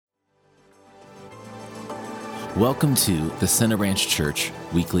Welcome to the Center Ranch Church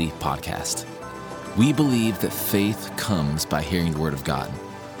Weekly Podcast. We believe that faith comes by hearing the Word of God.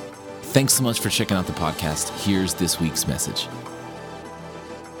 Thanks so much for checking out the podcast. Here's this week's message.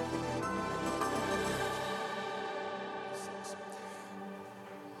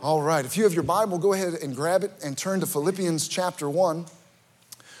 All right, if you have your Bible, go ahead and grab it and turn to Philippians chapter 1.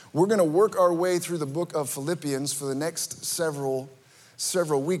 We're going to work our way through the book of Philippians for the next several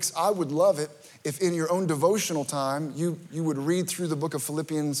weeks. I would love it if in your own devotional time, you would read through the book of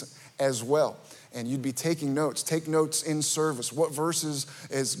Philippians as well. And you'd be taking notes. Take notes in service. What verses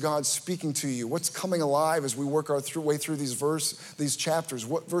is God speaking to you? What's coming alive as we work our way through these chapters?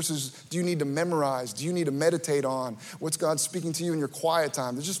 What verses do you need to memorize? Do you need to meditate on? What's God speaking to you in your quiet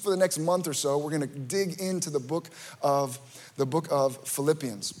time? Just for the next month or so, we're going to dig into the book of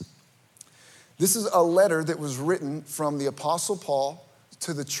Philippians. This is a letter that was written from the Apostle Paul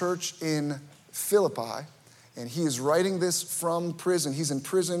to the church in Philippi, and he is writing this from prison. He's in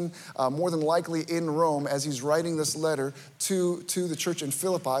prison, more than likely in Rome, as he's writing this letter to the church in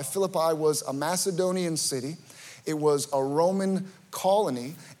Philippi. Philippi was a Macedonian city. It was a Roman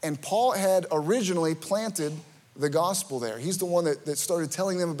colony, and Paul had originally planted the gospel there. He's the one that started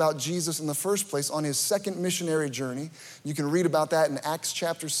telling them about Jesus in the first place on his second missionary journey. You can read about that in Acts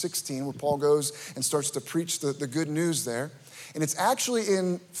chapter 16, where Paul goes and starts to preach the good news there. And it's actually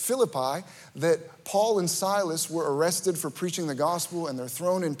in Philippi that Paul and Silas were arrested for preaching the gospel, and they're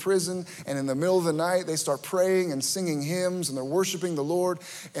thrown in prison, and in the middle of the night they start praying and singing hymns, and they're worshiping the Lord,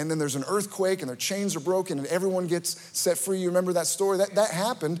 and then there's an earthquake and their chains are broken and everyone gets set free. You remember that story? That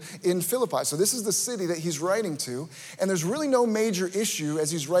happened in Philippi. So this is the city that he's writing to, and there's really no major issue as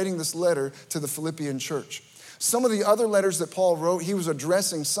he's writing this letter to the Philippian church. Some of the other letters that Paul wrote, he was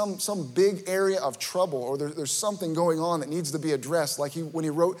addressing some big area of trouble, or there's something going on that needs to be addressed, like when he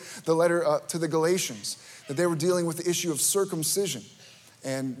wrote the letter to the Galatians, that they were dealing with the issue of circumcision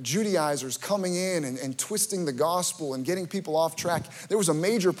and Judaizers coming in and twisting the gospel and getting people off track. There was a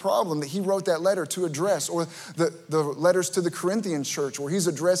major problem that he wrote that letter to address, or the letters to the Corinthian church, where he's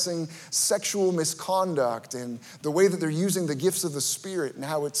addressing sexual misconduct and the way that they're using the gifts of the Spirit and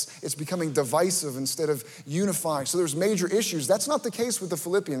how it's becoming divisive instead of unifying. So there's major issues. That's not the case with the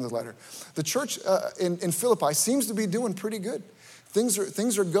Philippians letter. The church in Philippi seems to be doing pretty good.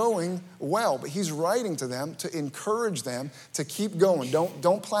 Things are going well, but he's writing to them to encourage them to keep going.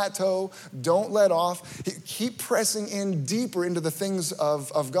 Don't plateau. Don't let off. Keep pressing in deeper into the things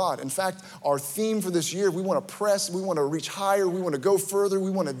of God. In fact, our theme for this year, we want to press, we want to reach higher, we want to go further,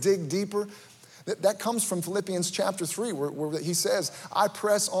 we want to dig deeper. That comes from Philippians chapter 3, where he says, I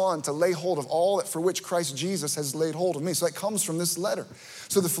press on to lay hold of all that for which Christ Jesus has laid hold of me. So that comes from this letter.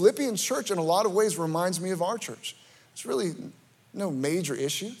 So the Philippian church in a lot of ways reminds me of our church. It's really no major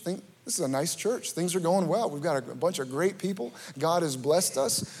issue. This is a nice church. Things are going well. We've got a bunch of great people. God has blessed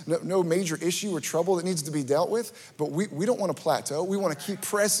us. No major issue or trouble that needs to be dealt with. But we don't want to plateau. We want to keep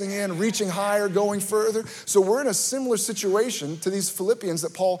pressing in, reaching higher, going further. So we're in a similar situation to these Philippians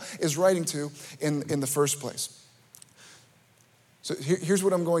that Paul is writing to in the first place. So here's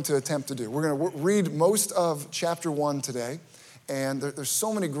what I'm going to attempt to do. We're going to read most of chapter 1 today. And there's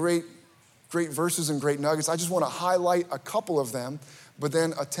so many great verses and great nuggets. I just want to highlight a couple of them, but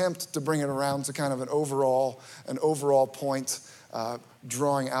then attempt to bring it around to kind of an overall point,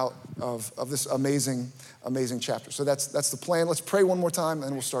 drawing out of this amazing chapter. So that's the plan. Let's pray one more time, and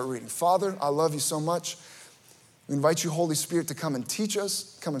then we'll start reading. Father, I love you so much. We invite you, Holy Spirit, to come and teach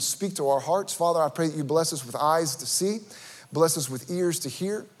us, come and speak to our hearts. Father, I pray that you bless us with eyes to see, bless us with ears to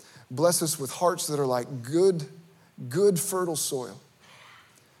hear, bless us with hearts that are like good fertile soil.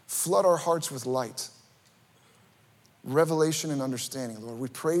 Flood our hearts with light, revelation and understanding. Lord, we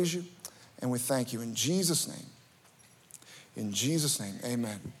praise you and we thank you in Jesus' name. In Jesus' name,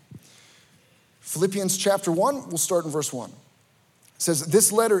 amen. Philippians chapter 1, we'll start in verse 1. It says,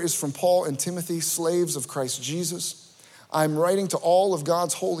 this letter is from Paul and Timothy, slaves of Christ Jesus. I am writing to all of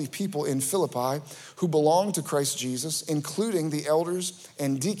God's holy people in Philippi who belong to Christ Jesus, including the elders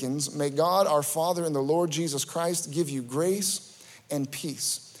and deacons. May God, our Father and the Lord Jesus Christ, give you grace and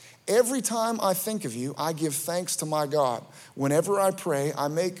peace. Every time I think of you, I give thanks to my God. Whenever I pray, I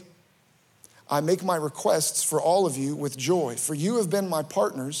make my requests for all of you with joy, for you have been my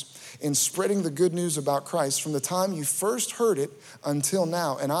partners in spreading the good news about Christ from the time you first heard it until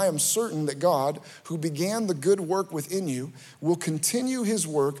now. And I am certain that God, who began the good work within you, will continue his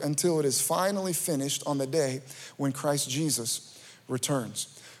work until it is finally finished on the day when Christ Jesus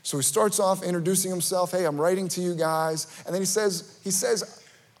returns. So he starts off introducing himself. Hey, I'm writing to you guys. And then he says,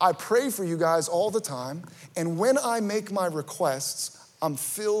 I pray for you guys all the time, and when I make my requests, I'm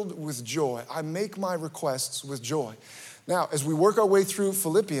filled with joy. I make my requests with joy. Now, as we work our way through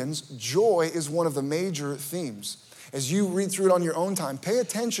Philippians, joy is one of the major themes. As you read through it on your own time, pay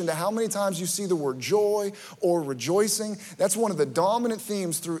attention to how many times you see the word joy or rejoicing. That's one of the dominant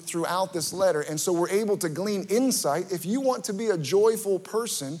themes throughout this letter. And so we're able to glean insight. If you want to be a joyful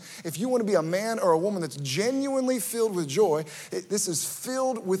person, if you want to be a man or a woman that's genuinely filled with joy, this is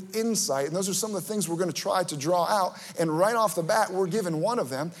filled with insight. And those are some of the things we're going to try to draw out. And right off the bat, we're given one of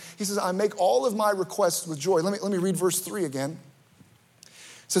them. He says, I make all of my requests with joy. Let me read verse 3 again. It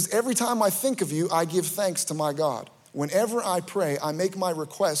says, every time I think of you, I give thanks to my God. Whenever I pray, I make my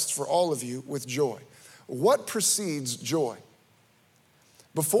requests for all of you with joy. What precedes joy?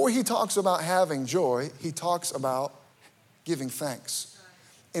 Before he talks about having joy, he talks about giving thanks.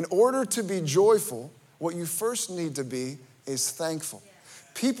 In order to be joyful, what you first need to be is thankful.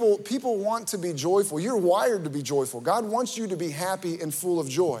 People want to be joyful. You're wired to be joyful. God wants you to be happy and full of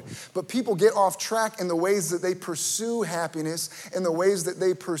joy. But people get off track in the ways that they pursue happiness, in the ways that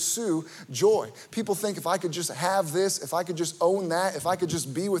they pursue joy. People think if I could just have this, if I could just own that, if I could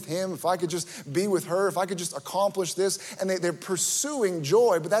just be with him, if I could just be with her, if I could just accomplish this, and they're pursuing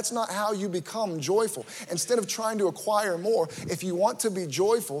joy, but that's not how you become joyful. Instead of trying to acquire more, if you want to be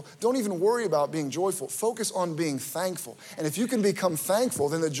joyful, don't even worry about being joyful. Focus on being thankful. And if you can become thankful,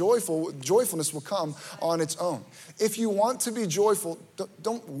 then the joyfulness will come on its own. If you want to be joyful,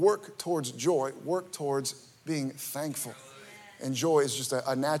 don't work towards joy, work towards being thankful. And joy is just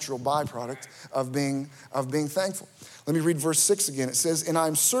a natural byproduct of being thankful. Let me read verse 6 again. It says, and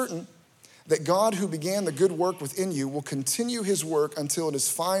I'm certain that God who began the good work within you will continue his work until it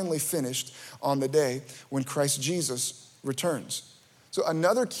is finally finished on the day when Christ Jesus returns. So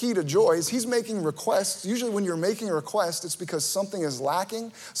another key to joy is he's making requests. Usually when you're making a request, it's because something is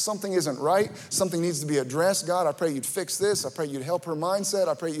lacking, something isn't right, something needs to be addressed. God, I pray you'd fix this. I pray you'd help her mindset.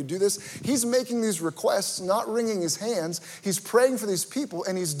 I pray you'd do this. He's making these requests, not wringing his hands. He's praying for these people,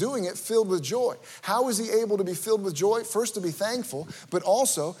 and he's doing it filled with joy. How is he able to be filled with joy? First, to be thankful, but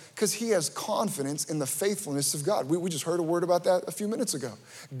also because he has confidence in the faithfulness of God. We just heard a word about that a few minutes ago.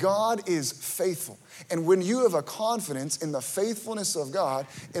 God is faithful. And when you have a confidence in the faithfulness of God,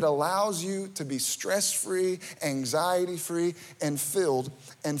 it allows you to be stress-free, anxiety-free, and filled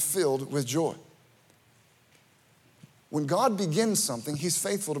with joy. When God begins something, he's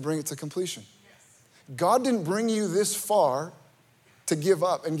faithful to bring it to completion. God didn't bring you this far to give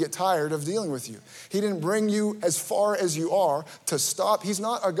up and get tired of dealing with you. He didn't bring you as far as you are to stop. He's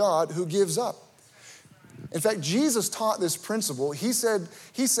not a God who gives up. In fact, Jesus taught this principle. He said,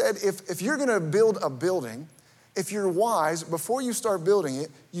 if you're going to build a building, if you're wise, before you start building it,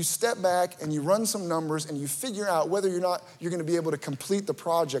 you step back and you run some numbers and you figure out whether you're going to be able to complete the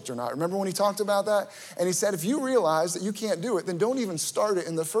project or not. Remember when he talked about that? And he said, if you realize that you can't do it, then don't even start it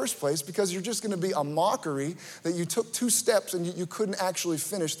in the first place, because you're just going to be a mockery that you took 2 steps and you couldn't actually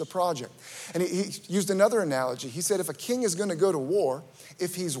finish the project. And he used another analogy. He said, if a king is going to go to war,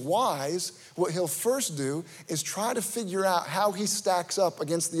 if he's wise, what he'll first do is try to figure out how he stacks up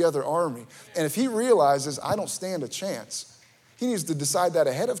against the other army. And if he realizes, I don't stand a chance, he needs to decide that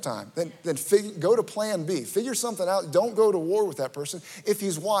ahead of time. Then go to plan B. Figure something out. Don't go to war with that person. If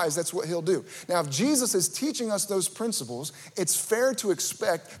he's wise, that's what he'll do. Now, if Jesus is teaching us those principles, it's fair to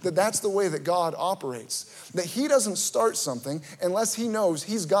expect that that's the way that God operates. That he doesn't start something unless he knows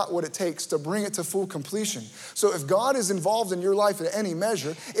he's got what it takes to bring it to full completion. So if God is involved in your life in any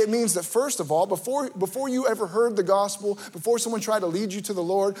measure, it means that first of all, before you ever heard the gospel, before someone tried to lead you to the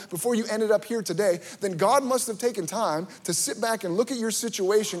Lord, before you ended up here today, then God must have taken time to sit back and look at your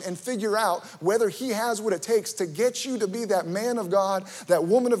situation and figure out whether he has what it takes to get you to be that man of God, that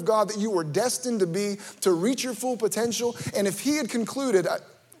woman of God that you were destined to be, to reach your full potential. And if he had concluded,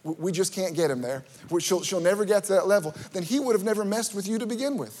 we just can't get him there, she'll never get to that level, then he would have never messed with you to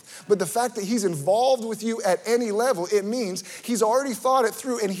begin with. But the fact that he's involved with you at any level, it means he's already thought it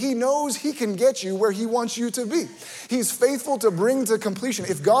through and he knows he can get you where he wants you to be. He's faithful to bring to completion.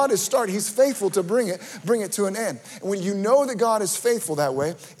 If God is started, he's faithful to bring it to an end. And when you know that God is faithful that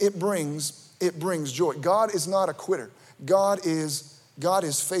way, it brings joy. God is not a quitter. God is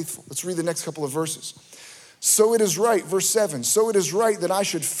faithful. Let's read the next couple of verses. So it is right, verse 7, so it is right that I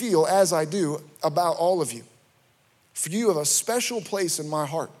should feel as I do about all of you. For you have a special place in my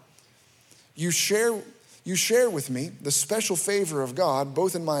heart. You share with me the special favor of God,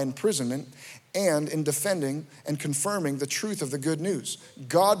 both in my imprisonment and in defending and confirming the truth of the good news.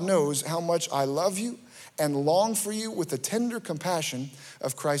 God knows how much I love you and long for you with the tender compassion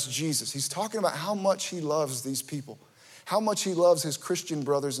of Christ Jesus. He's talking about how much he loves these people, how much he loves his Christian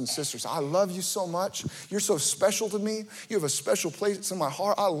brothers and sisters. I love you so much. You're so special to me. You have a special place in my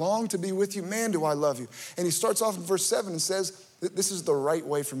heart. I long to be with you. Man, do I love you. And he starts off in verse 7 and says, this is the right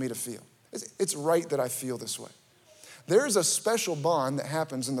way for me to feel. It's right that I feel this way. There is a special bond that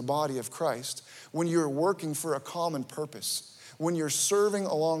happens in the body of Christ when you're working for a common purpose, when you're serving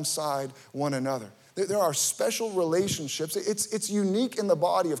alongside one another. There are special relationships. It's unique in the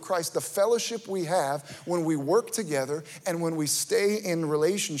body of Christ, the fellowship we have when we work together and when we stay in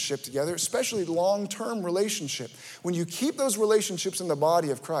relationship together, especially long-term relationship. When you keep those relationships in the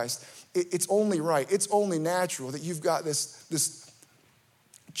body of Christ, it's only right, it's only natural that you've got this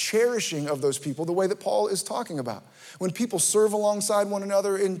cherishing of those people the way that Paul is talking about. When people serve alongside one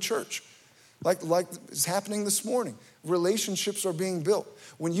another in church, like is happening this morning, relationships are being built.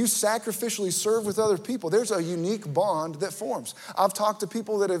 When you sacrificially serve with other people, there's a unique bond that forms. I've talked to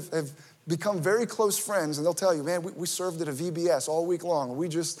people that have become very close friends, and they'll tell you, man, we served at a VBS all week long.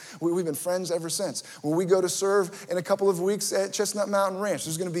 We've been friends ever since. When we go to serve in a couple of weeks at Chestnut Mountain Ranch,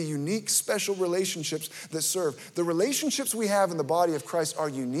 there's going to be unique, special relationships that serve. The relationships we have in the body of Christ are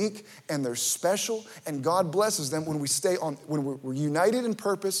unique, and they're special, and God blesses them when we're united in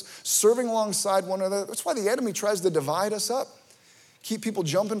purpose, serving alongside one another. That's why the enemy tries to divide us up. Keep people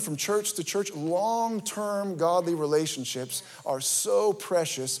jumping from church to church. Long-term godly relationships are so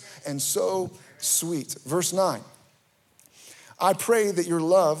precious and so sweet. Verse 9, I pray that your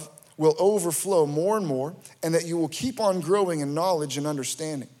love will overflow more and more and that you will keep on growing in knowledge and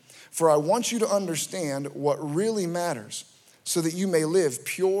understanding. For I want you to understand what really matters so that you may live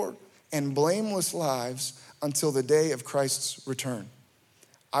pure and blameless lives until the day of Christ's return.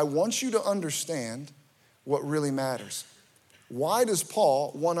 I want you to understand what really matters. Why does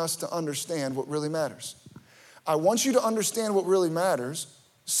Paul want us to understand what really matters? I want you to understand what really matters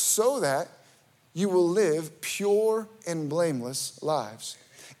so that you will live pure and blameless lives.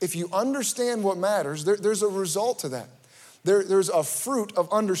 If you understand what matters, there's a result to that. There's a fruit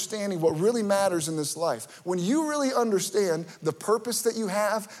of understanding what really matters in this life. When you really understand the purpose that you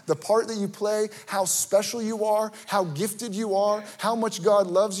have, the part that you play, how special you are, how gifted you are, how much God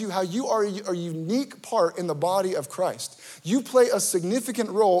loves you, how you are a unique part in the body of Christ. You play a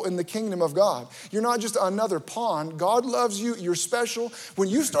significant role in the kingdom of God. You're not just another pawn. God loves you. You're special. When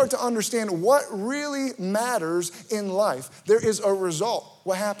you start to understand what really matters in life, there is a result.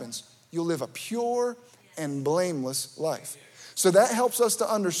 What happens? You'll live a pure and blameless life. So that helps us to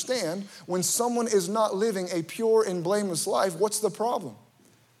understand when someone is not living a pure and blameless life, what's the problem?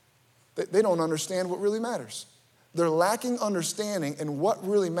 They don't understand what really matters. They're lacking understanding in what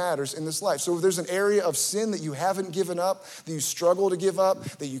really matters in this life. So if there's an area of sin that you haven't given up, that you struggle to give up,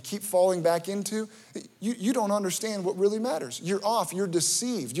 that you keep falling back into, you don't understand what really matters. You're off, you're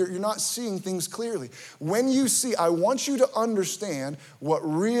deceived, you're not seeing things clearly. When you see, I want you to understand what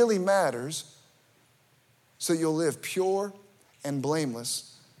really matters so you'll live pure and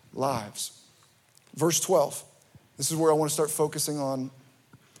blameless lives. Verse 12, this is where I want to start focusing on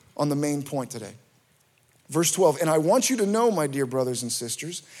the main point today. Verse 12, and I want you to know, my dear brothers and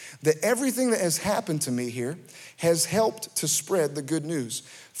sisters, that everything that has happened to me here has helped to spread the good news.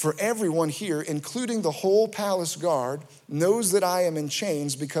 For everyone here, including the whole palace guard, knows that I am in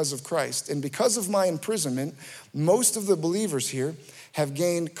chains because of Christ. And because of my imprisonment, most of the believers here have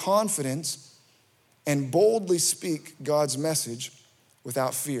gained confidence and boldly speak God's message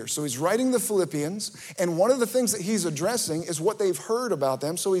without fear. So he's writing the Philippians, and one of the things that he's addressing is what they've heard about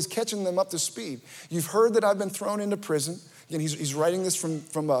them, so he's catching them up to speed. You've heard that I've been thrown into prison. Again, he's writing this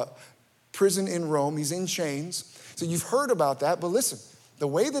from a prison in Rome. He's in chains. So you've heard about that, but listen, the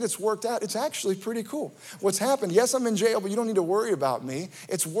way that it's worked out, it's actually pretty cool. What's happened, yes, I'm in jail, but you don't need to worry about me.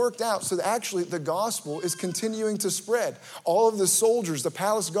 It's worked out so that actually the gospel is continuing to spread. All of the soldiers, the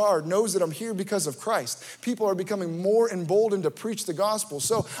palace guard knows that I'm here because of Christ. People are becoming more emboldened to preach the gospel.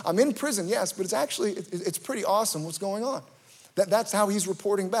 So I'm in prison, yes, but it's pretty awesome what's going on. That's how he's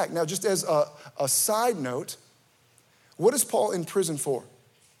reporting back. Now, just as a side note, what is Paul in prison for?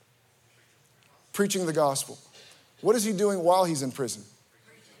 Preaching the gospel. What is he doing while he's in prison?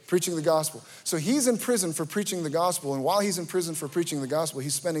 Preaching the gospel. So he's in prison for preaching the gospel, and while he's in prison for preaching the gospel,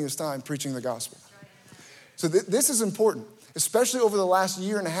 he's spending his time preaching the gospel. So this is important, especially over the last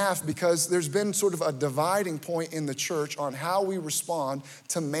year and a half, because there's been sort of a dividing point in the church on how we respond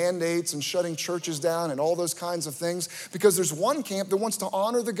to mandates and shutting churches down and all those kinds of things, because there's one camp that wants to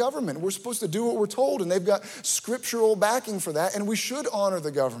honor the government. We're supposed to do what we're told, and they've got scriptural backing for that, and we should honor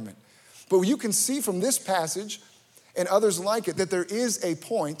the government. But you can see from this passage and others like it, that there is a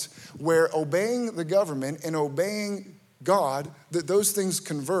point where obeying the government and obeying God that those things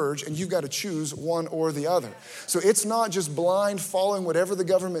converge and you've got to choose one or the other. So it's not just blind following whatever the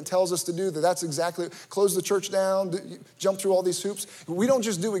government tells us to do, that's exactly, close the church down, jump through all these hoops. We don't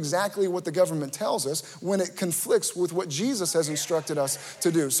just do exactly what the government tells us when it conflicts with what Jesus has instructed us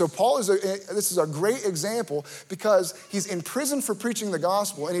to do. So Paul this is a great example because he's in prison for preaching the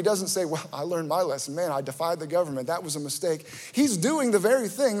gospel and he doesn't say, well, I learned my lesson. Man, I defied the government. That was a mistake. He's doing the very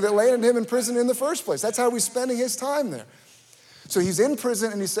thing that landed him in prison in the first place. That's how he's spending his time there. So he's in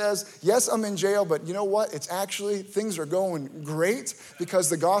prison and he says, yes, I'm in jail, but you know what? It's actually, things are going great because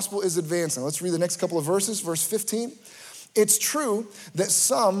the gospel is advancing. Let's read the next couple of verses. Verse 15. It's true that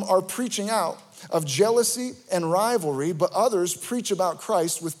some are preaching out of jealousy and rivalry, but others preach about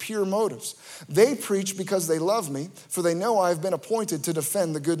Christ with pure motives. They preach because they love me, for they know I have been appointed to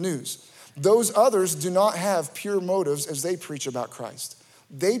defend the good news. Those others do not have pure motives as they preach about Christ.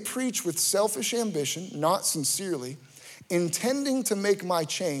 They preach with selfish ambition, not sincerely, intending to make my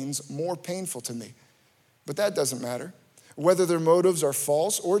chains more painful to me. But that doesn't matter. Whether their motives are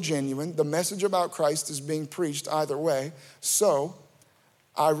false or genuine, the message about Christ is being preached either way, so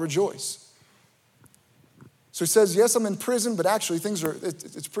I rejoice. So he says, yes, I'm in prison, but actually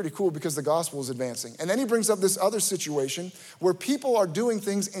it's pretty cool because the gospel is advancing. And then he brings up this other situation where people are doing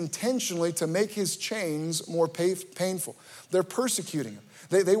things intentionally to make his chains more painful. They're persecuting him.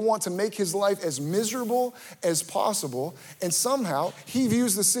 They want to make his life as miserable as possible. And somehow he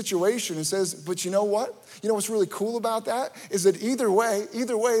views the situation and says, but you know what? You know what's really cool about that is that either way,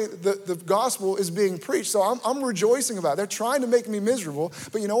 the gospel is being preached. So I'm rejoicing about it. They're trying to make me miserable,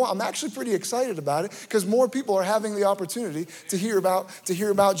 but you know what? I'm actually pretty excited about it because more people are having the opportunity to hear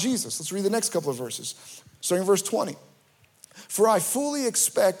about Jesus. Let's read the next couple of verses. Starting in verse 20. For I fully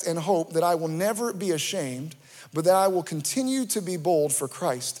expect and hope that I will never be ashamed, but that I will continue to be bold for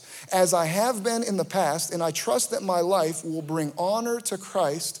Christ, as I have been in the past, and I trust that my life will bring honor to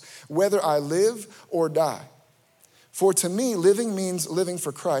Christ, whether I live or die. For to me, living means living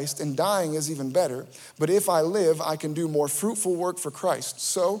for Christ, and dying is even better. But if I live, I can do more fruitful work for Christ.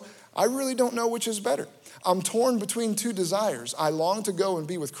 So I really don't know which is better. I'm torn between two desires. I long to go and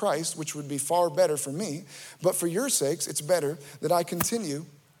be with Christ, which would be far better for me. But for your sakes, it's better that I continue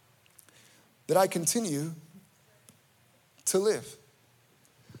to live.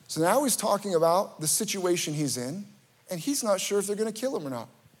 So now he's talking about the situation he's in, and he's not sure if they're going to kill him or not.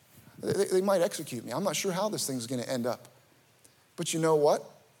 They might execute me. I'm not sure how this thing's going to end up. But you know what?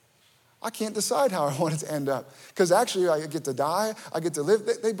 I can't decide how I want it to end up. Because actually, I get to die, I get to live.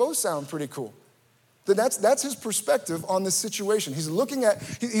 They both sound pretty cool. That's his perspective on this situation.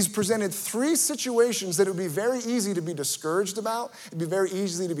 He's presented three situations that it would be very easy to be discouraged about. It'd be very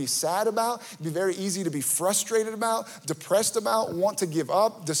easy to be sad about. It'd be very easy to be frustrated about, depressed about, want to give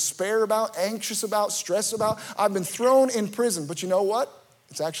up, despair about, anxious about, stressed about. I've been thrown in prison, but you know what?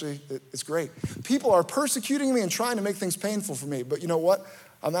 It's great. People are persecuting me and trying to make things painful for me, but you know what?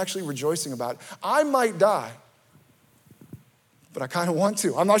 I'm actually rejoicing about it. I might die, but I kind of want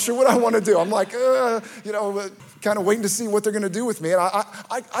to. I'm not sure what I want to do. I'm like, kind of waiting to see what they're going to do with me. And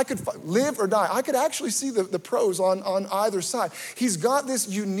I could live or die. I could actually see the pros on either side. He's got this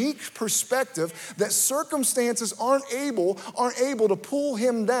unique perspective that circumstances aren't able to pull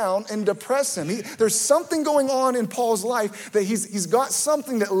him down and depress him. There's something going on in Paul's life that he's got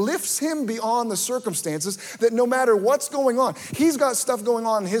something that lifts him beyond the circumstances, that no matter what's going on, he's got stuff going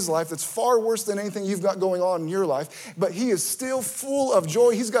on in his life that's far worse than anything you've got going on in your life, but he is still full of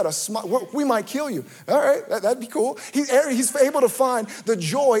joy. He's got a smile. We might kill you. All right, that'd be cool. He's able to find the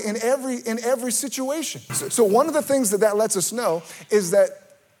joy in every situation. So one of the things that lets us know is that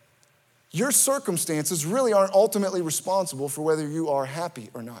your circumstances really aren't ultimately responsible for whether you are happy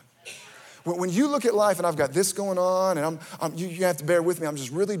or not. When you look at life and I've got this going on and you have to bear with me, I'm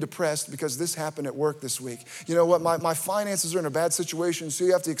just really depressed because this happened at work this week. You know what, my finances are in a bad situation, so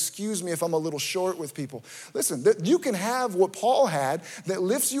you have to excuse me if I'm a little short with people. Listen, you can have what Paul had that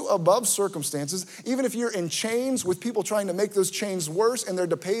lifts you above circumstances, even if you're in chains with people trying to make those chains worse and they're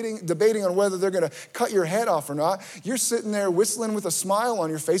debating on whether they're going to cut your head off or not. You're sitting there whistling with a smile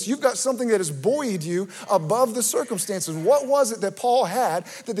on your face. You've got something that has buoyed you above the circumstances. What was it that Paul had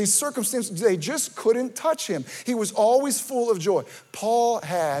that these circumstances, they just couldn't touch him? He was always full of joy. Paul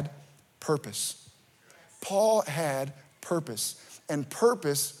had purpose. Paul had purpose, and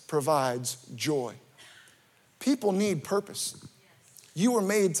purpose provides joy. People need purpose. You were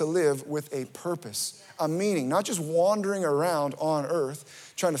made to live with a purpose, a meaning, not just wandering around on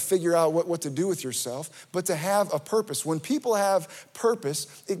earth trying to figure out what to do with yourself, but to have a purpose. When people have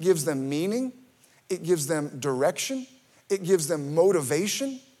purpose, it gives them meaning, it gives them direction, it gives them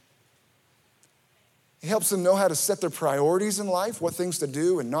motivation. He helps them know how to set their priorities in life, what things to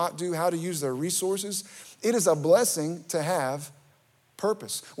do and not do, how to use their resources. It is a blessing to have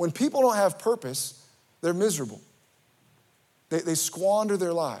purpose. When people don't have purpose, they're miserable. They squander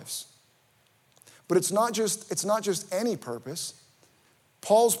their lives. But it's not just any purpose.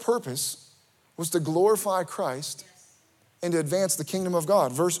 Paul's purpose was to glorify Christ and to advance the kingdom of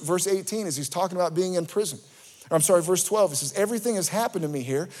God. Verse 18, as he's talking about being in prison. Verse 12, it says, everything has happened to me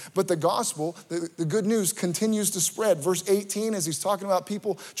here, but the gospel, the good news continues to spread. Verse 18, as he's talking about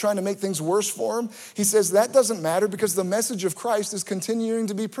people trying to make things worse for him, he says, that doesn't matter because the message of Christ is continuing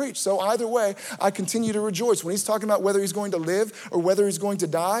to be preached. So either way, I continue to rejoice. When he's talking about whether he's going to live or whether he's going to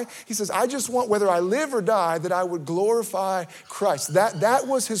die, he says, I just want, whether I live or die, that I would glorify Christ. That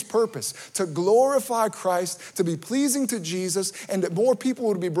was his purpose, to glorify Christ, to be pleasing to Jesus, and that more people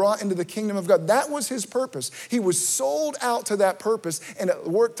would be brought into the kingdom of God. That was his purpose. He was sold out to that purpose, and it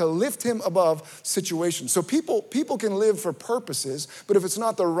worked to lift him above situations. So people can live for purposes, but if it's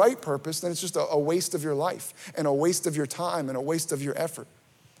not the right purpose, then it's just a waste of your life and a waste of your time and a waste of your effort.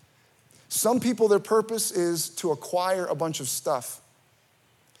 Some people, their purpose is to acquire a bunch of stuff,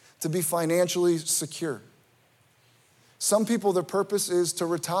 to be financially secure. Some people, their purpose is to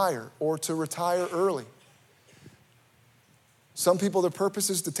retire or to retire early. Some people, their purpose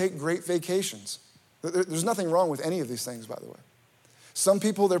is to take great vacations. There's nothing wrong with any of these things, by the way. Some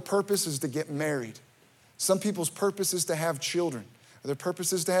people, their purpose is to get married. Some people's purpose is to have children. Their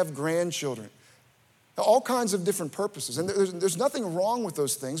purpose is to have grandchildren. All kinds of different purposes. And there's nothing wrong with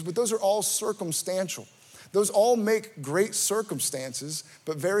those things, but those are all circumstantial. Those all make great circumstances,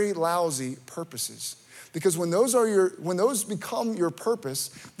 but very lousy purposes. Because when those become your purpose,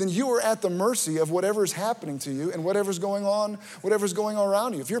 then you are at the mercy of whatever's happening to you and whatever's going on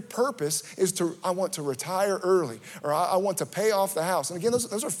around you. If your purpose is I want to retire early, or I want to pay off the house. And again,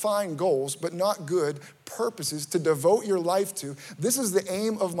 those are fine goals, but not good purposes to devote your life to. This is the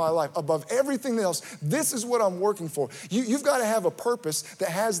aim of my life. Above everything else, this is what I'm working for. You've got to have a purpose that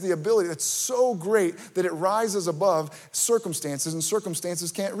has the ability that's so great that it rises above circumstances, and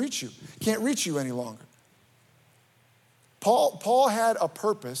circumstances can't reach you any longer. Paul had a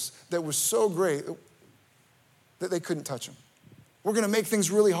purpose that was so great that they couldn't touch him. We're going to make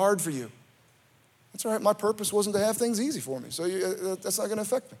things really hard for you. That's all right. My purpose wasn't to have things easy for me, so that's not going to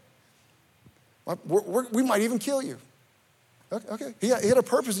affect me. We might even kill you. Okay, he had a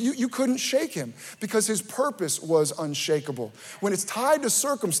purpose. You couldn't shake him because his purpose was unshakable. When it's tied to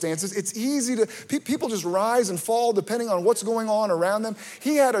circumstances, it's easy to, people just rise and fall depending on what's going on around them.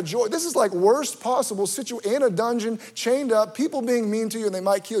 He had a joy. This is like worst possible situation, in a dungeon, chained up, people being mean to you and they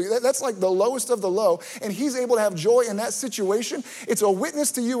might kill you. That's like the lowest of the low. And he's able to have joy in that situation. It's a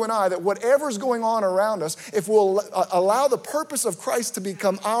witness to you and I that whatever's going on around us, if we'll allow the purpose of Christ to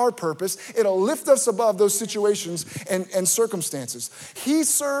become our purpose, it'll lift us above those situations and circumstances. He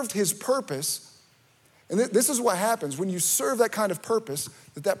served his purpose, and this is what happens when you serve that kind of purpose,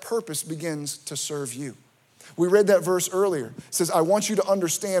 that purpose begins to serve you. We read that verse earlier. It says, I want you to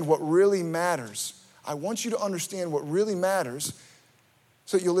understand what really matters. I want you to understand what really matters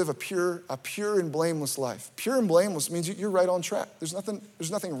so that you'll live a pure and blameless life. Pure and blameless means you're right on track. There's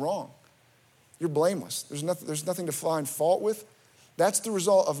nothing wrong. You're blameless. There's nothing to find fault with. That's the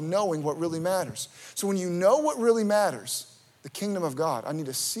result of knowing what really matters. So when you know what really matters, the kingdom of God, I need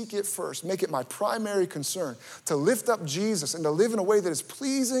to seek it first, make it my primary concern, to lift up Jesus and to live in a way that is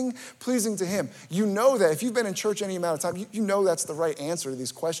pleasing to him. You know that. If you've been in church any amount of time, you know that's the right answer to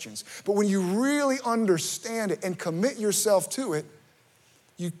these questions. But when you really understand it and commit yourself to it,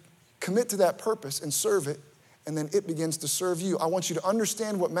 you commit to that purpose and serve it, and then it begins to serve you. I want you to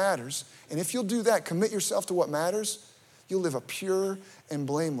understand what matters, and if you'll do that, commit yourself to what matters, you'll live a pure and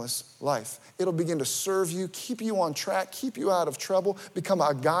blameless life. It'll begin to serve you, keep you on track, keep you out of trouble, become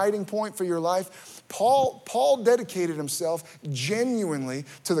a guiding point for your life. Paul dedicated himself genuinely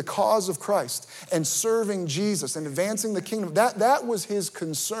to the cause of Christ and serving Jesus and advancing the kingdom. That was his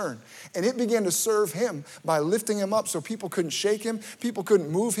concern. And it began to serve him by lifting him up so people couldn't shake him, people couldn't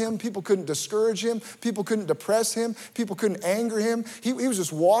move him, people couldn't discourage him, people couldn't depress him, people couldn't anger him. He was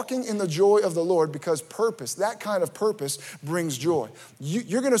just walking in the joy of the Lord because purpose, that kind of purpose, brings joy.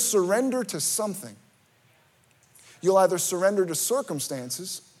 You're going to surrender to something. You'll either surrender to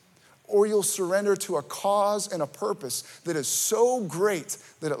circumstances or you'll surrender to a cause and a purpose that is so great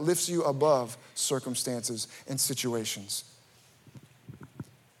that it lifts you above circumstances and situations.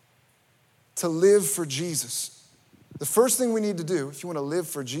 To live for Jesus. The first thing we need to do if you want to live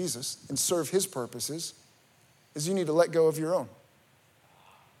for Jesus and serve his purposes is you need to let go of your own.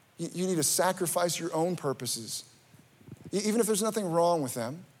 You need to sacrifice your own purposes. Even if there's nothing wrong with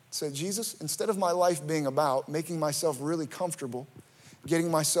them, Say, Jesus, instead of my life being about making myself really comfortable, getting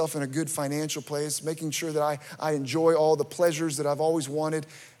myself in a good financial place, making sure that I enjoy all the pleasures that I've always wanted,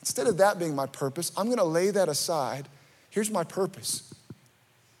 instead of that being my purpose, I'm gonna lay that aside. Here's my purpose: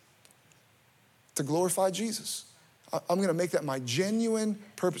 to glorify Jesus. I'm gonna make that my genuine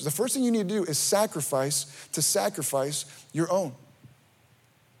purpose. The first thing you need to do is sacrifice your own.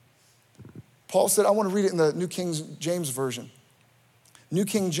 Paul said, I wanna read it in the New King James Version. New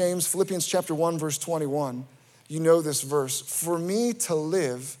King James, Philippians chapter 1, verse 21. You know this verse. For me to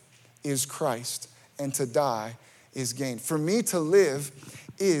live is Christ, and to die is gain. For me to live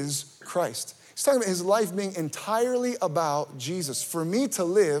is Christ. He's talking about his life being entirely about Jesus. For me to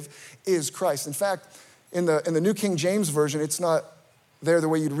live is Christ. In fact, in the New King James Version, it's not there the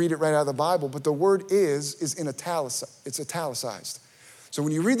way you'd read it right out of the Bible, but the word is in it's italicized. So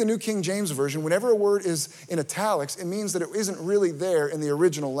when you read the New King James Version, whenever a word is in italics, it means that it isn't really there in the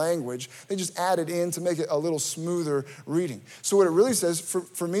original language. They just add it in to make it a little smoother reading. So what it really says,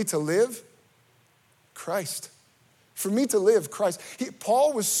 for me to live, Christ. For me to live, Christ.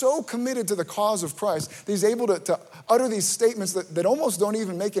 Paul was so committed to the cause of Christ that he's able to utter these statements that almost don't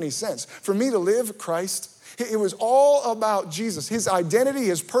even make any sense. For me to live, Christ. It was all about Jesus. His identity,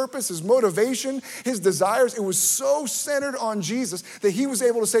 his purpose, his motivation, his desires. It was so centered on Jesus that he was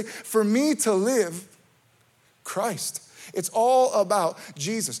able to say, for me to live, Christ. It's all about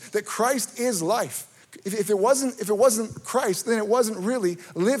Jesus, that Christ is life. If it wasn't Christ, then it wasn't really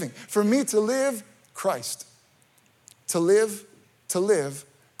living. For me to live, Christ. To live,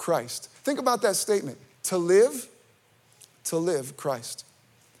 Christ. Think about that statement. To live, Christ.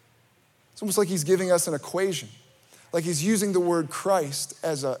 It's almost like he's giving us an equation, like he's using the word Christ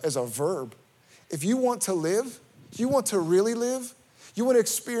as a verb. If you want to live, you want to really live, you want to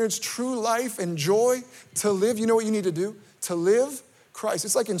experience true life and joy, to live, you know what you need to do? To live Christ.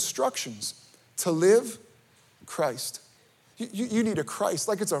 It's like instructions. To live Christ. You need a Christ,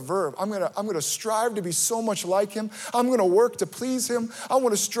 like it's a verb. I'm gonna strive to be so much like him. I'm gonna work to please him. I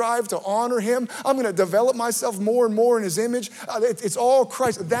wanna strive to honor him. I'm gonna develop myself more and more in his image. It's all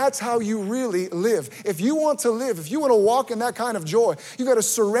Christ. That's how you really live. If you want to live, if you wanna walk in that kind of joy, you gotta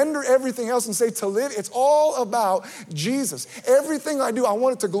surrender everything else and say to live, it's all about Jesus. Everything I do, I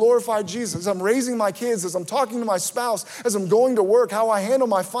want it to glorify Jesus. As I'm raising my kids, as I'm talking to my spouse, as I'm going to work, how I handle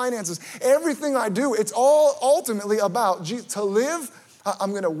my finances, everything I do, it's all ultimately about Jesus. To live,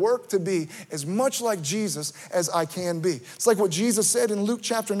 I'm going to work to be as much like Jesus as I can be. It's like what Jesus said in Luke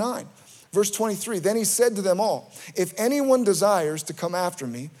chapter 9, verse 23. Then he said to them all, if anyone desires to come after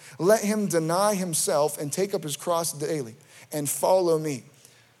me, let him deny himself and take up his cross daily and follow me.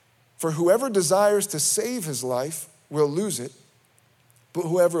 For whoever desires to save his life will lose it, but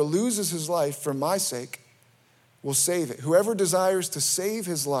whoever loses his life for my sake will save it. Whoever desires to save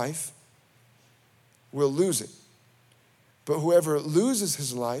his life will lose it. But whoever loses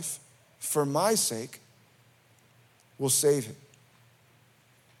his life for my sake will save it.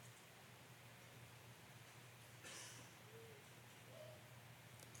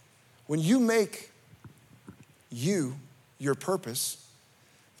 When you make you your purpose,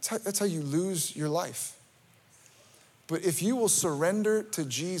 that's how you lose your life. But if you will surrender to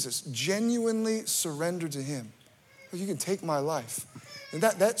Jesus, genuinely surrender to him, you can take my life. And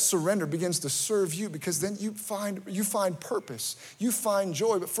that surrender begins to serve you, because then you find purpose, you find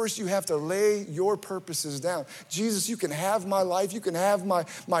joy. But first you have to lay your purposes down. Jesus, you can have my life, you can have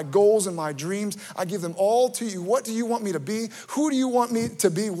my goals and my dreams. I give them all to you. What do you want me to be? Who do you want me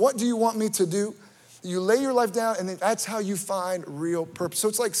to be? What do you want me to do? You lay your life down, and then that's how you find real purpose. So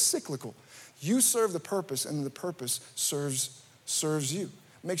it's like cyclical. You serve the purpose, and the purpose serves you.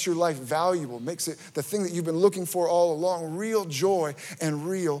 Makes your life valuable, makes it the thing that you've been looking for all along, real joy and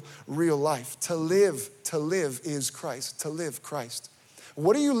real life. To live is Christ. To live, Christ.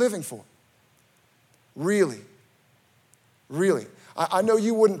 What are you living for? Really. I know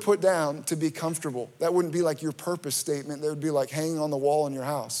you wouldn't put down to be comfortable. That wouldn't be like your purpose statement. That would be like hanging on the wall in your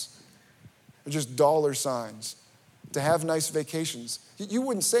house. Or just dollar signs. To have nice vacations. You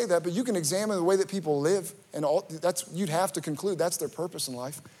wouldn't say that, but you can examine the way that people live, and you'd have to conclude that's their purpose in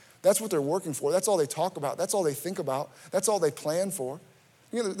life. That's what they're working for. That's all they talk about. That's all they think about. That's all they plan for.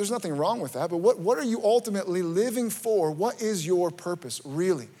 You know, there's nothing wrong with that, but what are you ultimately living for? What is your purpose,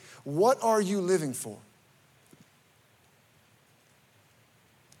 really? What are you living for?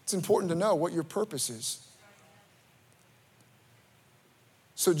 It's important to know what your purpose is.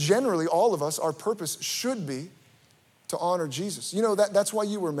 So generally, all of us, our purpose should be to honor Jesus. You know, that's why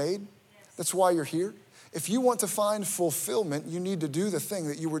you were made. That's why you're here. If you want to find fulfillment, you need to do the thing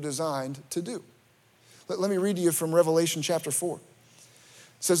that you were designed to do. Let me read to you from Revelation chapter 4.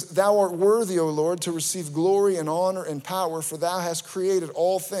 It says, thou art worthy, O Lord, to receive glory and honor and power, for thou hast created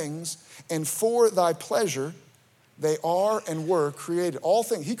all things, and for thy pleasure they are and were created. All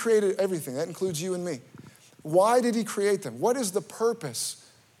things. He created everything. That includes you and me. Why did he create them? What is the purpose?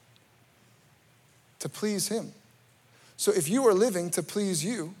 To please him. So if you are living to please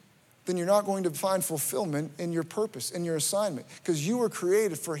you, then you're not going to find fulfillment in your purpose, in your assignment, because you were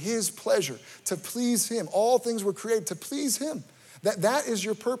created for his pleasure, to please him. All things were created to please him. That is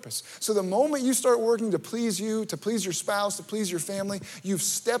your purpose. So the moment you start working to please you, to please your spouse, to please your family, you've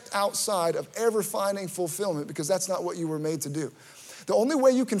stepped outside of ever finding fulfillment, because that's not what you were made to do. The only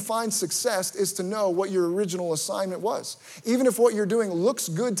way you can find success is to know what your original assignment was. Even if what you're doing looks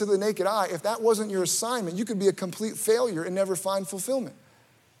good to the naked eye, if that wasn't your assignment, you could be a complete failure and never find fulfillment.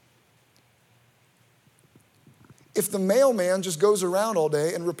 If the mailman just goes around all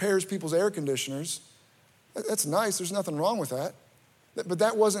day and repairs people's air conditioners, that's nice, there's nothing wrong with that. But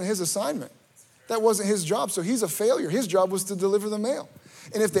that wasn't his assignment. That wasn't his job, so he's a failure. His job was to deliver the mail.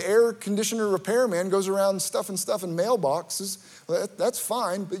 And if the air conditioner repairman goes around stuffing stuff in mailboxes, well, that's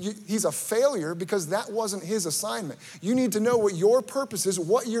fine, but he's a failure because that wasn't his assignment. You need to know what your purpose is,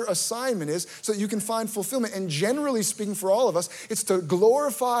 what your assignment is, so that you can find fulfillment. And generally speaking for all of us, it's to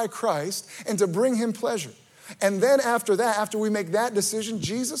glorify Christ and to bring him pleasure. And then after that, after we make that decision,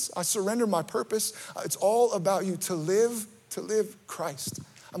 Jesus, I surrender my purpose. It's all about you, to live Christ.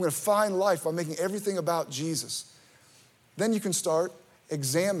 I'm going to find life by making everything about Jesus. Then you can start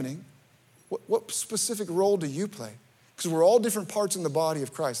examining what specific role do you play? Because we're all different parts in the body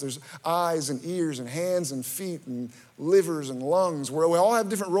of Christ. There's eyes and ears and hands and feet and livers and lungs, where we all have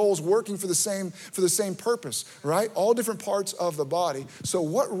different roles working for the same purpose, right? All different parts of the body. So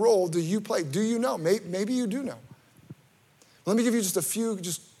what role do you play? Do you know? Maybe you do know. Let me give you just a few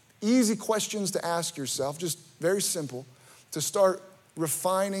easy questions to ask yourself, just very simple, to start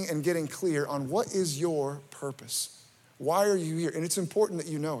refining and getting clear on what is your purpose. Why are you here? And it's important that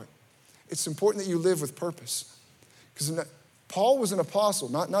you know it. It's important that you live with purpose. Because Paul was an apostle.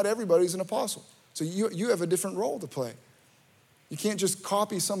 Not everybody's an apostle. So you have a different role to play. You can't just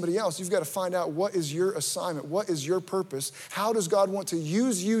copy somebody else. You've got to find out what is your assignment, what is your purpose, how does God want to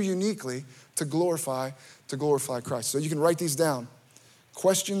use you uniquely to glorify Christ. So you can write these down.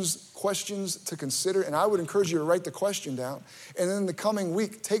 Questions to consider, and I would encourage you to write the question down, and then in the coming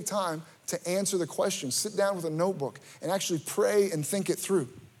week, take time to answer the question. Sit down with a notebook and actually pray and think it through.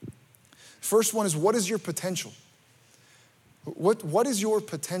 First one is, what is your potential? What is your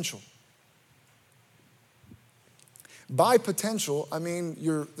potential? By potential, I mean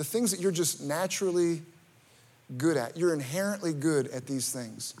the things that you're just naturally good at. You're inherently good at these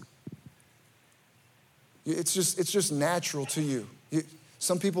things. It's just natural to you.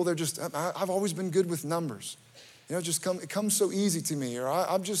 Some people, I've always been good with numbers. It comes so easy to me, or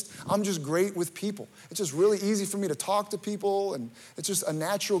I'm just great with people. It's just really easy for me to talk to people, and it's just a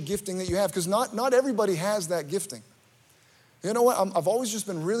natural gifting that you have, because not everybody has that gifting. You know what? I've always just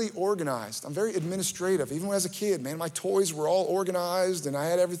been really organized. I'm very administrative. Even when I was a kid, man, my toys were all organized and I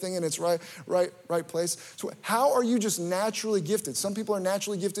had everything in its right place. So how are you just naturally gifted? Some people are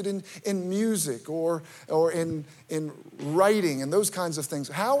naturally gifted in music or in writing and those kinds of things.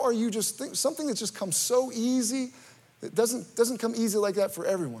 How are you something that just comes so easy? It doesn't come easy like that for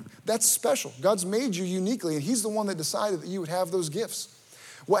everyone. That's special. God's made you uniquely, and he's the one that decided that you would have those gifts.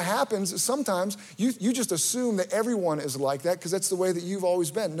 What happens is sometimes you just assume that everyone is like that because that's the way that you've always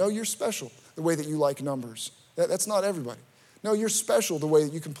been. No, you're special the way that you like numbers. That's not everybody. No, you're special the way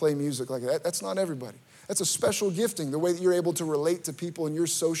that you can play music like that. That's not everybody. That's a special gifting, the way that you're able to relate to people and you're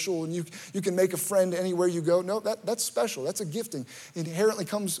social and you can make a friend anywhere you go. No, that's special. That's a gifting. It inherently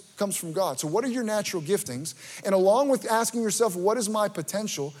comes from God. So what are your natural giftings? And along with asking yourself, what is my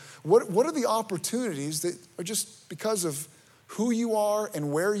potential? What are the opportunities that are just because of who you are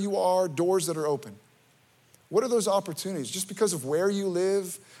and where you are, doors that are open? What are those opportunities? Just because of where you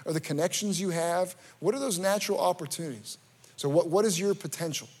live or the connections you have, what are those natural opportunities? So what is your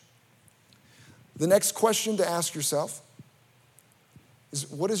potential? The next question to ask yourself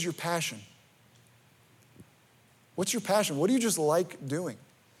is, what is your passion? What's your passion? What do you just like doing?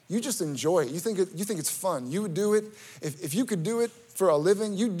 You just enjoy it. You think it's fun. You would do it. If you could do it for a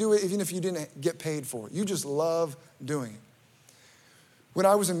living, you'd do it even if you didn't get paid for it. You just love doing it. When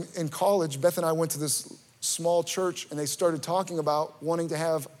I was in college, Beth and I went to this small church, and they started talking about wanting to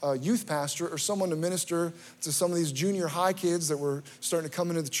have a youth pastor or someone to minister to some of these junior high kids that were starting to come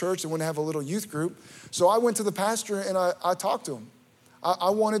into the church. They wanted to have a little youth group. So I went to the pastor and I talked to him. I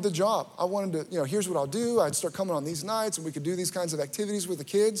wanted the job. I wanted to, here's what I'll do. I'd start coming on these nights and we could do these kinds of activities with the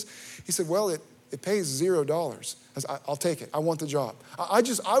kids. He said, well, It pays $0. I'll take it. I want the job.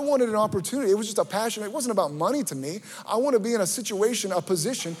 I wanted an opportunity. It was just a passion. It wasn't about money to me. I want to be in a situation, a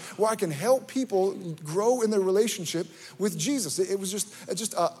position where I can help people grow in their relationship with Jesus. It was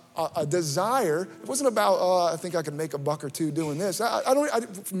just a desire. It wasn't about, I think I could make a buck or two doing this.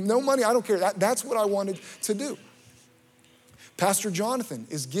 No money, I don't care. That's what I wanted to do. Pastor Jonathan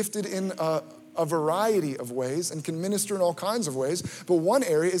is gifted in a variety of ways and can minister in all kinds of ways. But one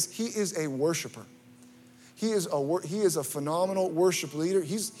area is he is a worshiper. He is a phenomenal worship leader.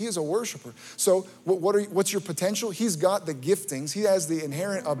 He is a worshiper. So what's your potential? He's got the giftings. He has the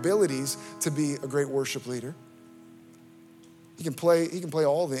inherent abilities to be a great worship leader. He can play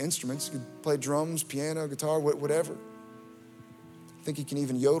all the instruments. He can play drums, piano, guitar, whatever. I think he can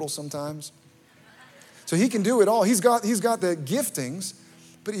even yodel sometimes. So he can do it all. He's got the giftings,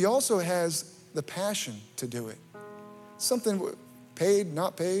 but he also has the passion to do it. Something paid,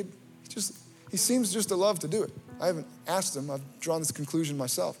 not paid. He seems just to love to do it. I haven't asked him. I've drawn this conclusion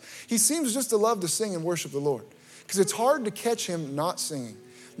myself. He seems just to love to sing and worship the Lord because it's hard to catch him not singing.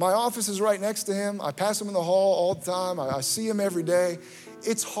 My office is right next to him. I pass him in the hall all the time. I see him every day.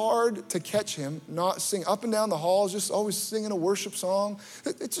 It's hard to catch him not singing. Up and down the halls, just always singing a worship song.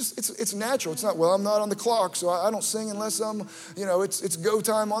 It's natural. It's not, well, I'm not on the clock, so I don't sing unless it's go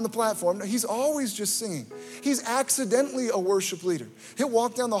time on the platform. No, he's always just singing. He's accidentally a worship leader. He'll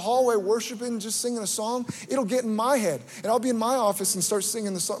walk down the hallway worshiping, just singing a song. It'll get in my head, and I'll be in my office and start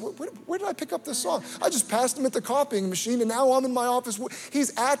singing the song. Where did I pick up this song? I just passed him at the copying machine, and now I'm in my office.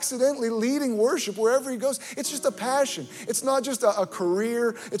 He's accidentally leading worship wherever he goes. It's just a passion. It's not just a career.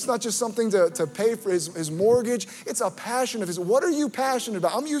 It's not just something to pay for his mortgage. It's a passion of his. What are you passionate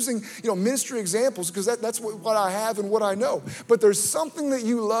about? I'm using ministry examples because that's what I have and what I know. But there's something that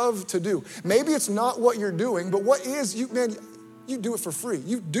you love to do. Maybe it's not what you're doing, but what is you do it for free.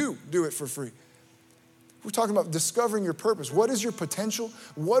 You do it for free. We're talking about discovering your purpose. What is your potential?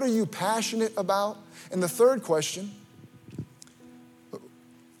 What are you passionate about? And the third question,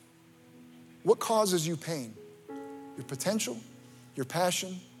 what causes you pain? Your potential, your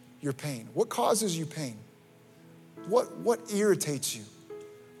passion, your pain. What causes you pain? What irritates you?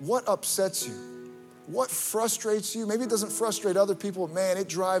 What upsets you? What frustrates you? Maybe it doesn't frustrate other people, but man, it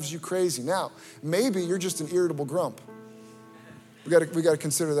drives you crazy. Now, maybe you're just an irritable grump. We got to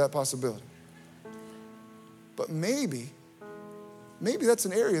consider that possibility. But maybe that's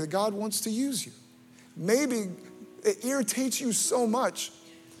an area that God wants to use you. Maybe it irritates you so much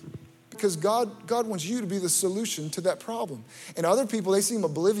because God wants you to be the solution to that problem. And other people, they seem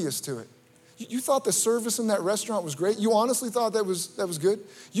oblivious to it. You thought the service in that restaurant was great. You honestly thought that was good.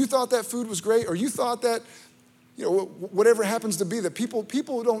 You thought that food was great, or you thought that, whatever happens to be, that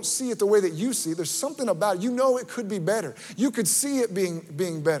people don't see it the way that you see. There's something about it. It could be better. You could see it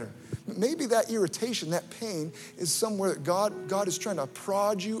being better. Maybe that irritation, that pain is somewhere that God is trying to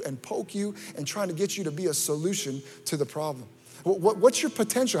prod you and poke you and trying to get you to be a solution to the problem. What's your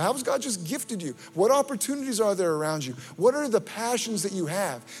potential? How has God just gifted you? What opportunities are there around you? What are the passions that you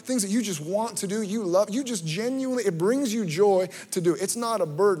have? Things that you just want to do, you love, you just genuinely, it brings you joy to do. It's not a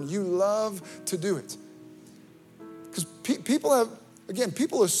burden. You love to do it. Because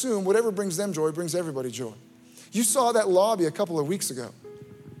people assume whatever brings them joy brings everybody joy. You saw that lobby a couple of weeks ago.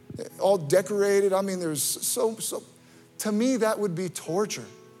 All decorated. I mean, there's so, to me, that would be torture.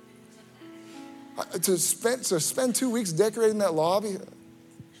 To spend 2 weeks decorating that lobby,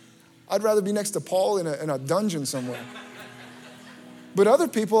 I'd rather be next to Paul in a dungeon somewhere. But other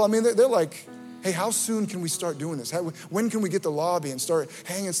people, they're like, hey, how soon can we start doing this? When can we get the lobby and start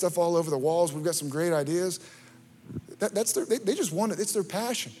hanging stuff all over the walls? We've got some great ideas. They just want it. It's their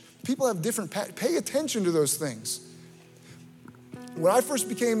passion. People have different pay attention to those things. When I first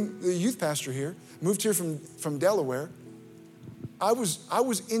became the youth pastor here, moved here from Delaware, I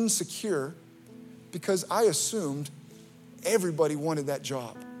was insecure because I assumed everybody wanted that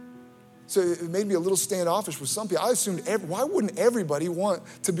job. So it made me a little standoffish with some people. I assumed, why wouldn't everybody want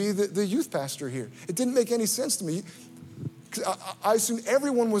to be the youth pastor here? It didn't make any sense to me. I assumed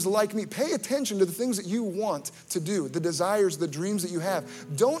everyone was like me. Pay attention to the things that you want to do, the desires, the dreams that you have.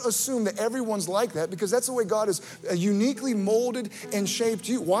 Don't assume that everyone's like that because that's the way God has uniquely molded and shaped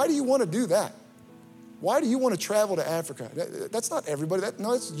you. Why do you want to do that? Why do you want to travel to Africa? That's not everybody.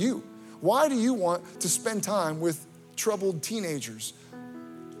 That's you. Why do you want to spend time with troubled teenagers?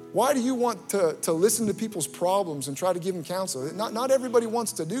 Why do you want to listen to people's problems and try to give them counsel? Not everybody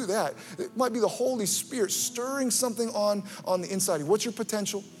wants to do that. It might be the Holy Spirit stirring something on the inside of you. What's your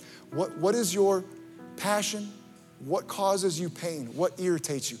potential? What is your passion? What causes you pain? What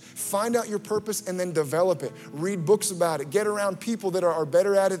irritates you? Find out your purpose and then develop it. Read books about it. Get around people that are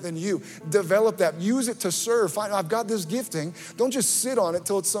better at it than you. Develop that. Use it to serve. Find, I've got this gifting. Don't just sit on it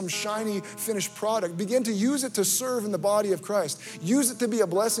till it's some shiny finished product. Begin to use it to serve in the body of Christ. Use it to be a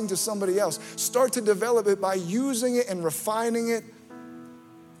blessing to somebody else. Start to develop it by using it and refining it.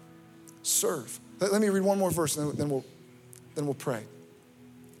 Serve. Let me read one more verse and then we'll pray.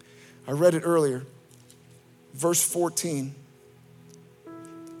 I read it earlier. Verse 14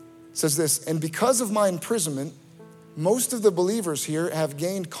 says this, and because of my imprisonment, most of the believers here have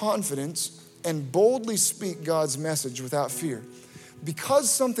gained confidence and boldly speak God's message without fear. Because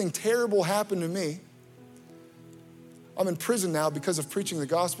something terrible happened to me, I'm in prison now because of preaching the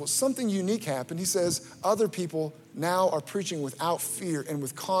gospel. Something unique happened. He says other people now are preaching without fear and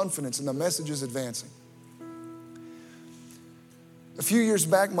with confidence, and the message is advancing. A few years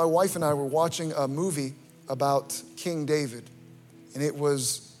back, my wife and I were watching a movie about King David. And it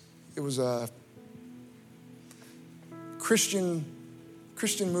was a Christian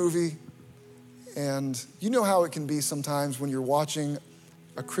movie. And you know how it can be sometimes when you're watching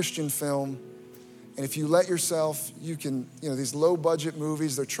a Christian film. And if you let yourself, you can, these low budget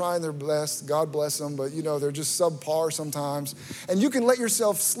movies, they're trying their best, God bless them, but they're just subpar sometimes. And you can let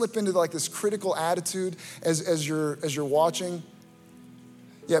yourself slip into like this critical attitude as you're watching.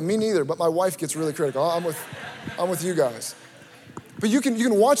 Yeah, me neither, but my wife gets really critical. I'm with you guys. But you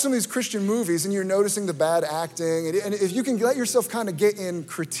can watch some of these Christian movies and you're noticing the bad acting. And if you can let yourself kind of get in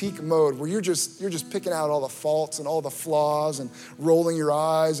critique mode where you're just picking out all the faults and all the flaws and rolling your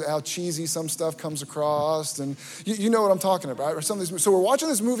eyes, how cheesy some stuff comes across. And you know what I'm talking about, or some of these movies. So we're watching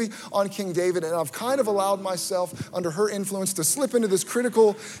this movie on King David, and I've kind of allowed myself under her influence to slip into this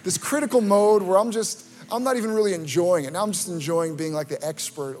critical mode where I'm not even really enjoying it. Now I'm just enjoying being like the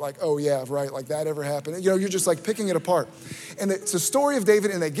expert, like, oh yeah, right, like that ever happened. You're just like picking it apart. And it's a story of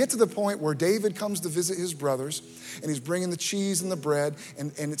David, and they get to the point where David comes to visit his brothers, and he's bringing the cheese and the bread,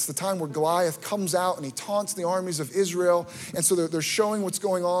 and it's the time where Goliath comes out and he taunts the armies of Israel. And so they're showing what's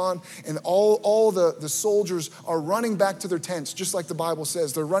going on, and all the soldiers are running back to their tents, just like the Bible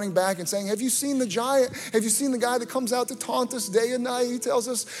says. They're running back and saying, have you seen the giant? Have you seen the guy that comes out to taunt us day and night? He tells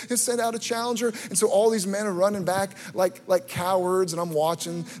us he'll send out a challenger. And so all these men are running back like cowards, and I'm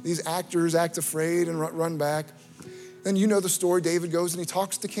watching these actors act afraid and run back. Then you know the story. David goes and he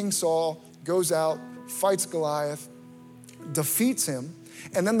talks to King Saul, goes out, fights Goliath, defeats him.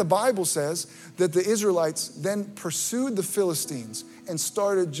 And then the Bible says that the Israelites then pursued the Philistines and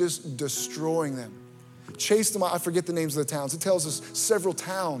started just destroying them. Chased them, I forget the names of the towns. It tells us several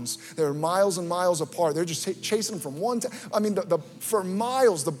towns that are miles and miles apart. They're just chasing them from one town. I mean, for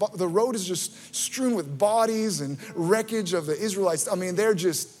miles, the road is just strewn with bodies and wreckage of the Israelites. I mean, they're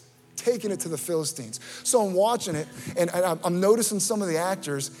just taking it to the Philistines. So I'm watching it, and I'm noticing some of the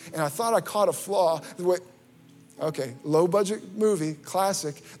actors, and I thought I caught a flaw. Okay, low budget movie,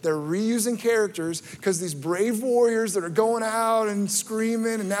 classic. They're reusing characters because these brave warriors that are going out and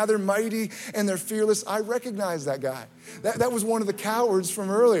screaming, and now they're mighty and they're fearless. I recognize that guy. That was one of the cowards from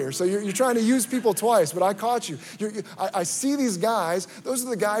earlier. So you're trying to use people twice, but I caught you. I see these guys. Those are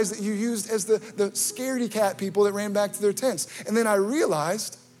the guys that you used as the scaredy cat people that ran back to their tents. And then I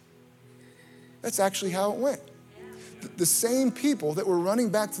realized that's actually how it went. The same people that were running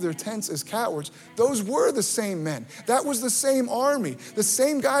back to their tents as cowards, those were the same men. That was the same army. The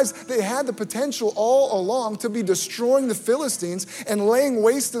same guys that had the potential all along to be destroying the Philistines and laying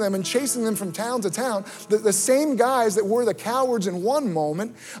waste to them and chasing them from town to town. The same guys that were the cowards in one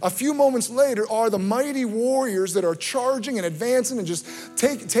moment, a few moments later, are the mighty warriors that are charging and advancing and just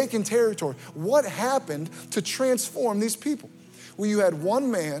taking territory. What happened to transform these people? Well, you had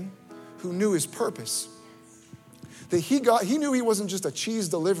one man who knew his purpose. That he knew he wasn't just a cheese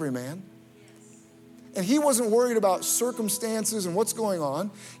delivery man. And he wasn't worried about circumstances and what's going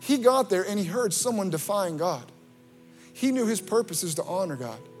on. He got there and he heard someone defying God. He knew his purpose is to honor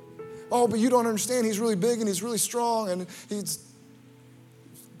God. Oh, but you don't understand. He's really big and he's really strong and he's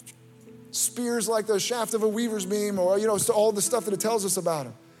spears like the shaft of a weaver's beam, or so all the stuff that it tells us about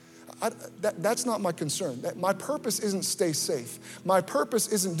him. That's not my concern. My purpose isn't stay safe. My purpose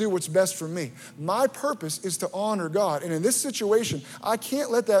isn't do what's best for me. My purpose is to honor God. And in this situation, I can't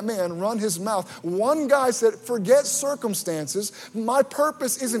let that man run his mouth. One guy said, forget circumstances. My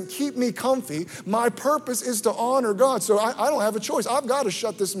purpose isn't keep me comfy. My purpose is to honor God. So I don't have a choice. I've got to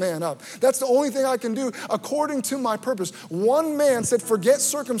shut this man up. That's the only thing I can do according to my purpose. One man said, forget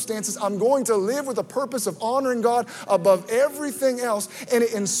circumstances. I'm going to live with a purpose of honoring God above everything else. And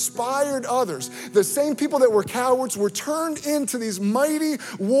it inspired inspired others. The same people that were cowards were turned into these mighty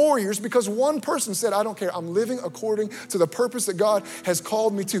warriors because one person said, I don't care, I'm living according to the purpose that God has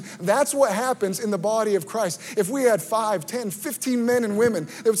called me to. That's what happens in the body of Christ. If we had 5, 10, 15 men and women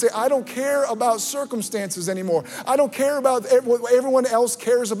that would say, I don't care about circumstances anymore. I don't care about what everyone else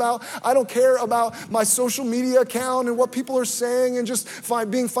cares about. I don't care about my social media account and what people are saying and just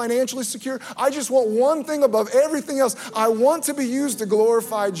being financially secure. I just want one thing above everything else. I want to be used to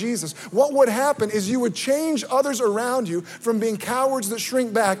glorify Jesus. What would happen is you would change others around you from being cowards that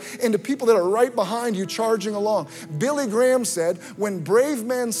shrink back into people that are right behind you charging along. Billy Graham said, when brave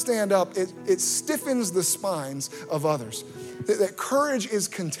men stand up, it stiffens the spines of others. That courage is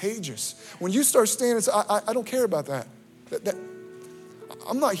contagious. When you start standing, I don't care about that.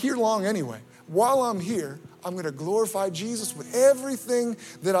 I'm not here long anyway. While I'm here, I'm going to glorify Jesus with everything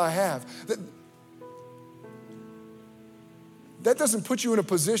that I have. That doesn't put you in a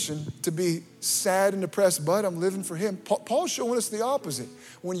position to be sad and depressed, but I'm living for him. Paul's showing us the opposite.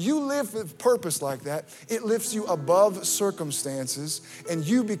 When you live with purpose like that, it lifts you above circumstances and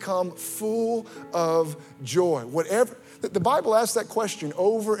you become full of joy. The Bible asks that question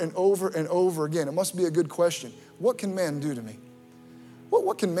over and over and over again. It must be a good question. What can man do to me?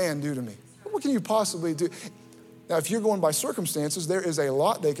 What can man do to me? What can you possibly do? Now, if you're going by circumstances, there is a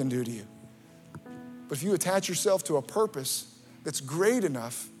lot they can do to you. But if you attach yourself to a purpose that's great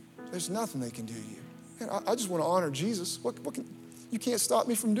enough, there's nothing they can do to you. Man, I just want to honor Jesus. You can't stop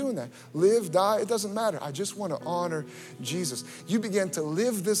me from doing that. Live, die, it doesn't matter. I just want to honor Jesus. You begin to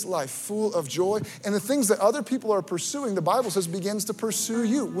live this life full of joy, and the things that other people are pursuing, the Bible says, begins to pursue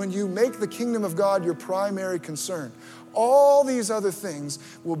you. When you make the kingdom of God your primary concern, all these other things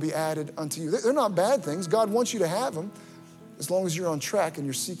will be added unto you. They're not bad things. God wants you to have them as long as you're on track and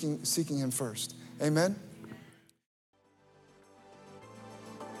you're seeking him first. Amen?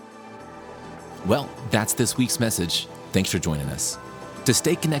 Well, that's this week's message. Thanks for joining us. To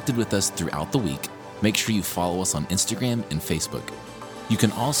stay connected with us throughout the week, make sure you follow us on Instagram and Facebook. You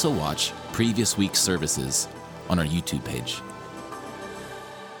can also watch previous week's services on our YouTube page.